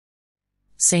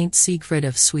Saint Sigfrid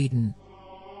of Sweden.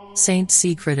 Saint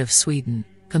Sigfrid of Sweden,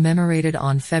 commemorated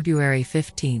on February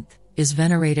 15, is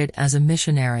venerated as a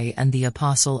missionary and the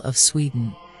Apostle of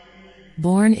Sweden.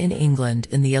 Born in England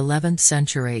in the 11th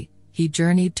century, he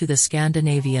journeyed to the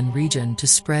Scandinavian region to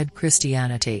spread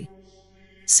Christianity.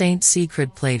 Saint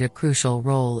Sigfrid played a crucial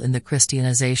role in the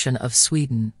Christianization of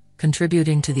Sweden,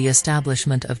 contributing to the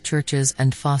establishment of churches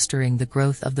and fostering the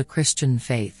growth of the Christian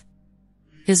faith.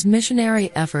 His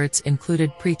missionary efforts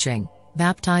included preaching,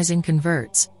 baptizing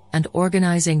converts, and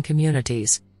organizing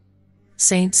communities.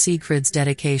 Saint Sigfrid's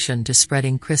dedication to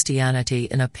spreading Christianity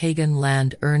in a pagan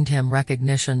land earned him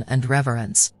recognition and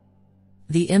reverence.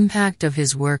 The impact of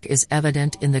his work is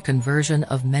evident in the conversion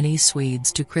of many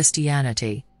Swedes to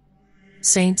Christianity.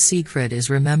 Saint Sigfrid is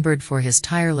remembered for his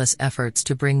tireless efforts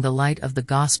to bring the light of the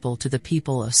gospel to the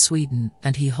people of Sweden,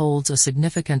 and he holds a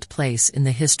significant place in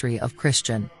the history of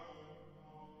Christian